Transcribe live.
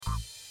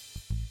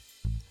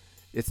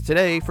It's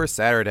today for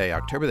Saturday,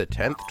 October the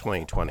 10th,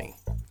 2020.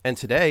 And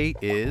today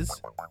is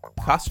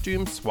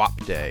Costume Swap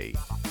Day.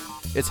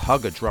 It's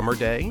Hug a Drummer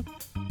Day,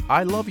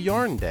 I Love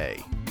Yarn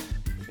Day,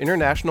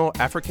 International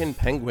African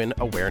Penguin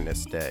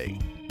Awareness Day,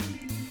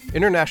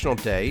 International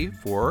Day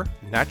for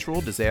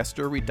Natural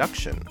Disaster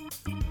Reduction.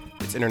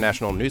 It's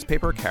International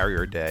Newspaper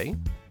Carrier Day,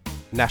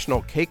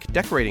 National Cake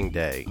Decorating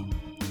Day,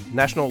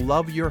 National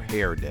Love Your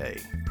Hair Day.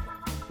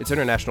 It's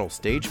International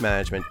Stage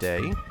Management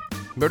Day,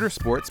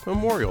 Motorsports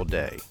Memorial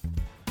Day,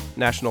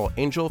 National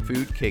Angel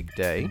Food Cake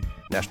Day,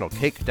 National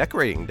Cake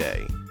Decorating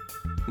Day,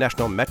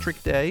 National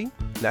Metric Day,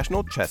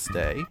 National Chess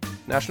Day,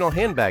 National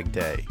Handbag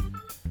Day.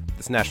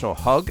 It's National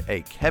Hug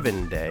a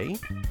Kevin Day,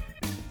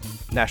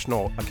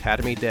 National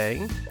Academy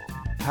Day,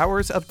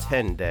 Powers of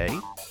 10 Day,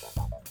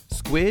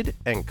 Squid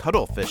and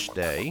Cuttlefish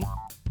Day,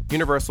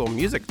 Universal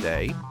Music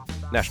Day,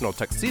 National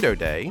Tuxedo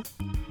Day,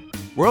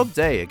 World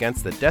Day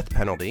Against the Death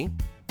Penalty,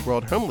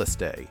 World Homeless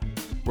Day,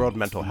 World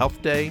Mental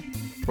Health Day,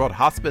 World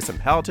Hospice and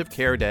Palliative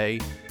Care Day,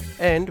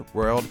 and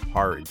World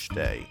Porridge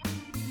Day.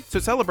 So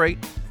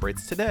celebrate, for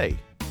it's today,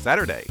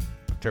 Saturday,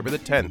 October the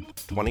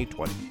 10th,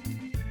 2020.